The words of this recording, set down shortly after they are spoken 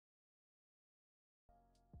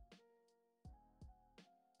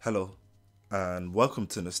Hello, and welcome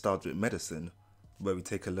to Nostalgic Medicine, where we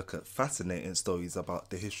take a look at fascinating stories about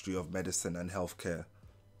the history of medicine and healthcare.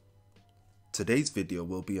 Today's video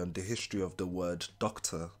will be on the history of the word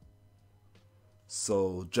doctor.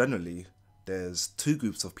 So generally, there's two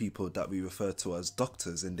groups of people that we refer to as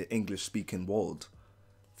doctors in the English-speaking world: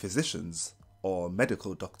 physicians, or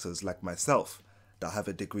medical doctors like myself that have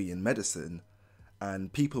a degree in medicine,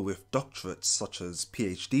 and people with doctorates such as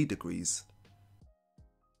PhD degrees.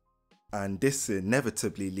 And this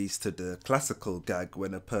inevitably leads to the classical gag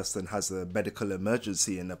when a person has a medical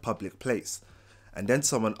emergency in a public place, and then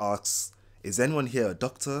someone asks, "Is anyone here a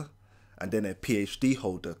doctor?" And then a PhD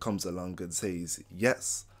holder comes along and says,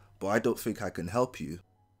 "Yes, but I don't think I can help you."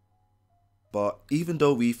 But even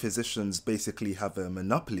though we physicians basically have a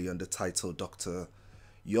monopoly on the title doctor,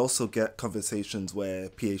 you also get conversations where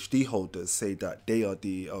PhD holders say that they are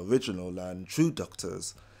the original and true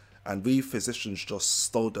doctors, and we physicians just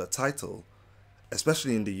stole the title,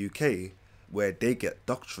 especially in the UK, where they get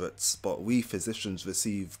doctorates, but we physicians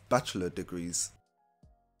receive bachelor degrees.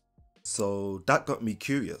 So that got me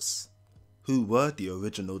curious. Who were the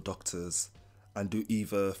original doctors? And do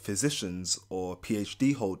either physicians or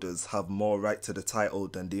PhD holders have more right to the title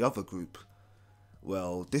than the other group?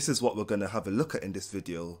 Well, this is what we're going to have a look at in this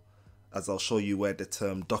video, as I'll show you where the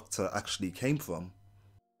term doctor actually came from.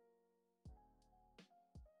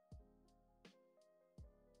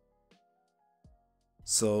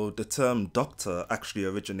 So the term doctor actually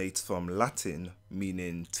originates from Latin,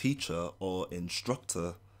 meaning teacher or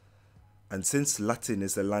instructor. And since Latin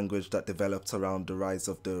is a language that developed around the rise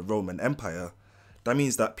of the Roman Empire, that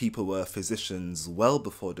means that people were physicians well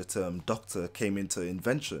before the term doctor came into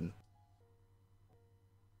invention.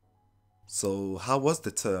 So how was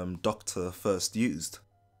the term doctor first used?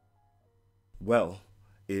 Well,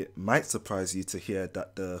 it might surprise you to hear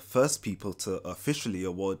that the first people to officially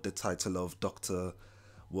award the title of doctor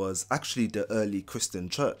was actually the early Christian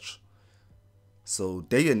church. So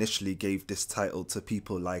they initially gave this title to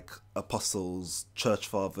people like apostles, church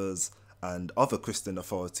fathers, and other Christian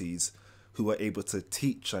authorities who were able to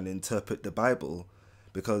teach and interpret the Bible,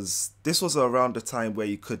 because this was around the time where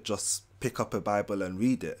you could just pick up a Bible and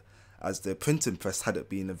read it, as the printing press hadn't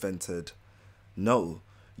been invented. No,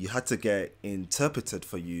 you had to get it interpreted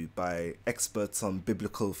for you by experts on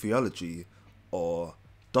biblical theology, or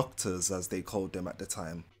doctors as they called them at the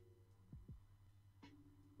time.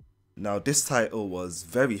 Now this title was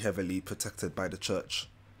very heavily protected by the church,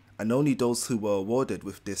 and only those who were awarded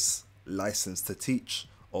with this license to teach,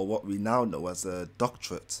 or what we now know as a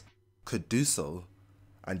doctorate, could do so,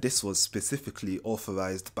 and this was specifically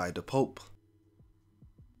authorized by the Pope.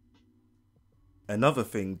 Another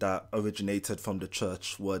thing that originated from the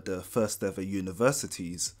church were the first ever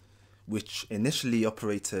universities, which initially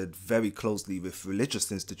operated very closely with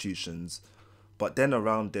religious institutions, but then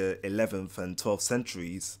around the 11th and 12th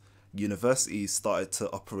centuries, universities started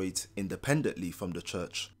to operate independently from the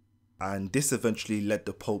church, and this eventually led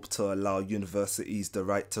the Pope to allow universities the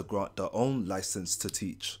right to grant their own license to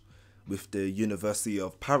teach, with the University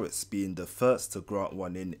of Paris being the first to grant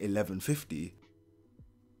one in 1150.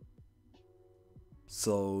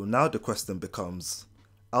 So now the question becomes,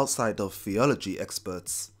 outside of theology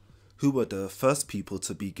experts, who were the first people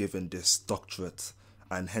to be given this doctorate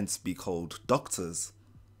and hence be called doctors?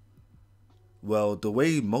 Well, the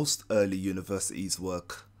way most early universities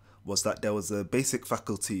work was that there was a basic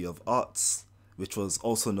faculty of arts, which was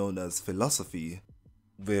also known as philosophy,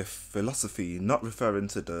 with philosophy not referring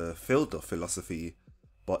to the field of philosophy,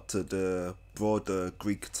 but to the broader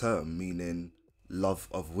Greek term meaning love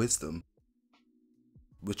of wisdom,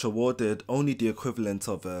 which awarded only the equivalent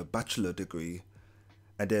of a bachelor degree,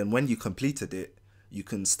 and then when you completed it, you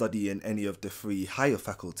can study in any of the three higher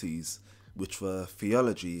faculties, which were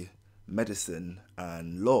theology, medicine,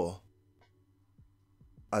 and law.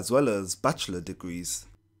 As well as bachelor degrees,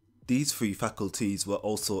 these three faculties were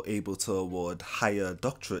also able to award higher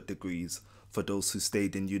doctorate degrees for those who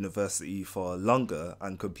stayed in university for longer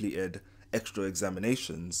and completed extra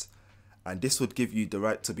examinations, and this would give you the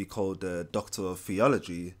right to be called a Doctor of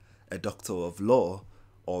Theology, a Doctor of Law,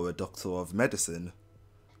 or a Doctor of Medicine.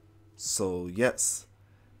 So yes,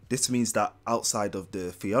 this means that outside of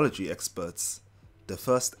the theology experts, the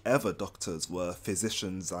first ever doctors were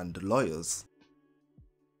physicians and lawyers.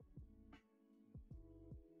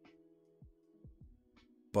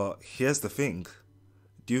 But here's the thing,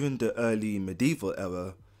 during the early medieval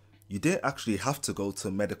era, you didn't actually have to go to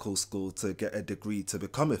medical school to get a degree to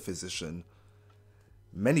become a physician.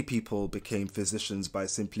 Many people became physicians by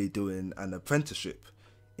simply doing an apprenticeship,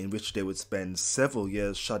 in which they would spend several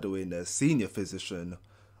years shadowing a senior physician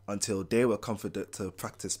until they were confident to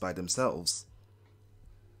practice by themselves.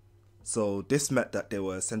 So this meant that there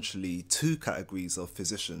were essentially two categories of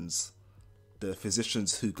physicians: the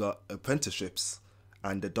physicians who got apprenticeships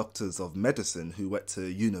and the doctors of medicine who went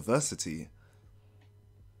to university.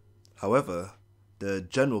 However, the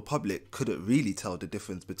general public couldn't really tell the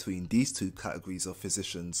difference between these two categories of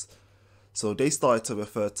physicians, so they started to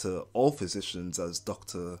refer to all physicians as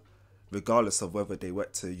doctor, regardless of whether they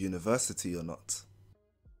went to university or not.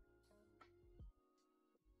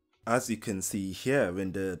 As you can see here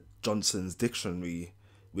in the Johnson's Dictionary,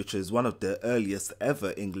 which is one of the earliest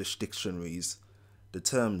ever English dictionaries, the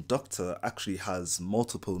term doctor actually has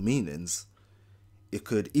multiple meanings. It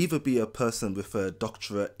could either be a person with a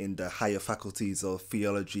doctorate in the higher faculties of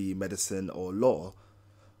theology, medicine, or law,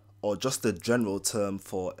 or just a general term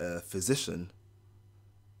for a physician.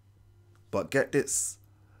 But get this,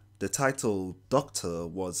 the title doctor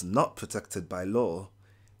was not protected by law,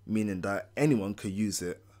 meaning that anyone could use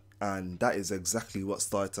it, and that is exactly what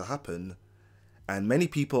started to happen. And many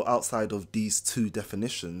people outside of these two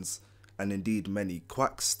definitions, and indeed many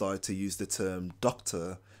quacks, started to use the term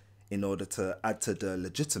doctor in order to add to the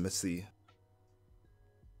legitimacy.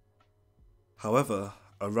 However,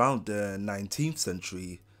 around the 19th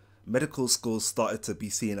century, medical schools started to be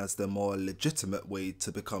seen as the more legitimate way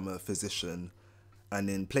to become a physician, and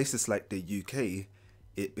in places like the UK,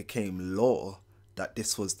 it became law that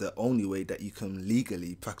this was the only way that you can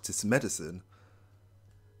legally practice medicine.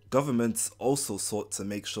 Governments also sought to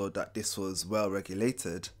make sure that this was well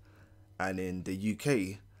regulated, and in the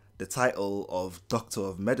UK, the title of Doctor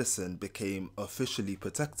of Medicine became officially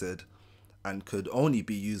protected and could only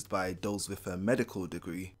be used by those with a medical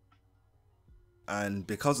degree. And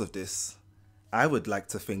because of this, I would like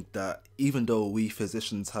to think that even though we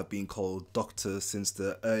physicians have been called doctors since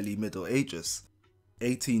the early Middle Ages,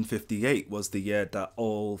 1858 was the year that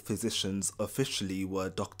all physicians officially were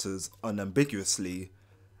doctors unambiguously,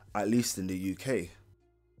 at least in the UK.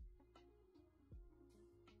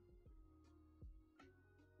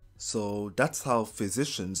 So that's how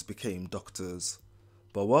physicians became doctors.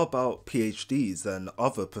 But what about PhDs and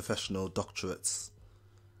other professional doctorates?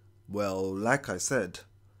 Well, like I said,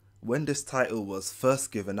 when this title was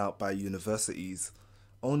first given out by universities,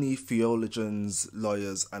 only theologians,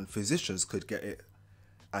 lawyers, and physicians could get it,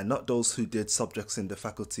 and not those who did subjects in the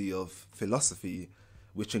faculty of philosophy,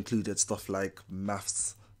 which included stuff like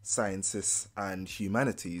maths, sciences, and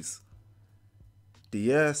humanities. The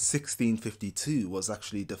year 1652 was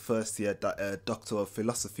actually the first year that a Doctor of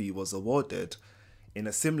Philosophy was awarded, in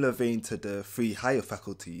a similar vein to the three higher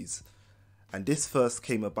faculties, and this first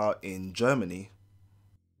came about in Germany.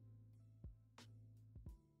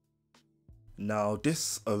 Now,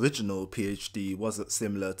 this original PhD wasn't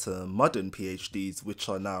similar to modern PhDs, which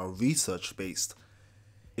are now research-based.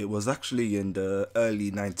 It was actually in the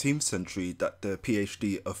early 19th century that the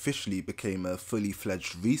PhD officially became a fully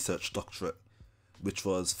fledged research doctorate, which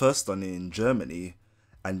was first done in Germany,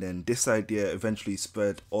 and then this idea eventually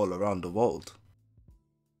spread all around the world.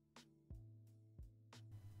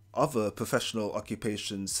 Other professional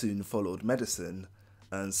occupations soon followed medicine,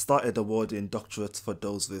 and started awarding doctorates for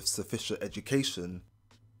those with sufficient education,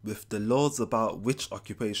 with the laws about which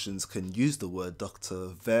occupations can use the word doctor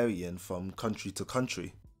varying from country to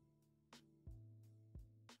country.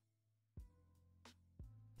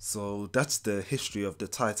 So that's the history of the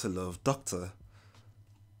title of doctor.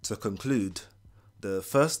 To conclude, the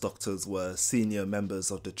first doctors were senior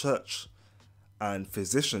members of the church, and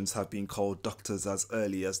physicians have been called doctors as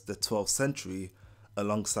early as the 12th century,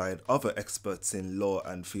 alongside other experts in law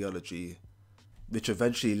and theology, which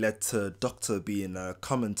eventually led to doctor being a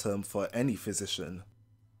common term for any physician.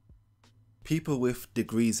 People with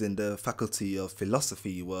degrees in the faculty of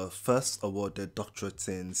philosophy were first awarded doctorates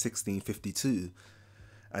in 1652,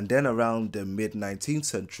 and then around the mid-19th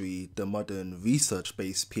century, the modern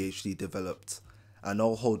research-based PhD developed, and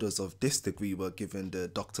all holders of this degree were given the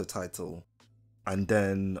doctor title. And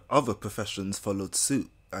then other professions followed suit,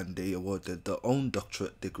 and they awarded their own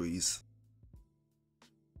doctorate degrees.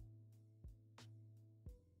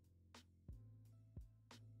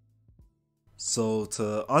 So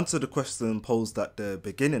to answer the question posed at the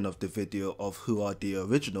beginning of the video of who are the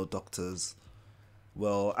original doctors,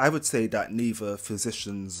 well, I would say that neither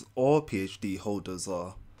physicians or PhD holders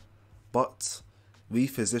are, but we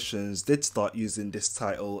physicians did start using this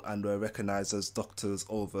title and were recognized as doctors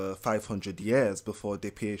over 500 years before the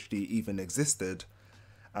PhD even existed,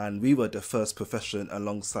 and we were the first profession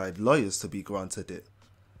alongside lawyers to be granted it.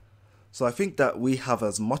 So I think that we have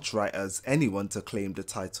as much right as anyone to claim the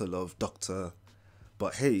title of doctor,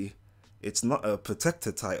 but hey, it's not a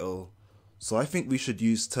protected title, So I think we should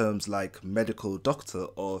use terms like medical doctor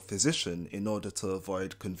or physician in order to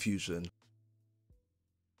avoid confusion.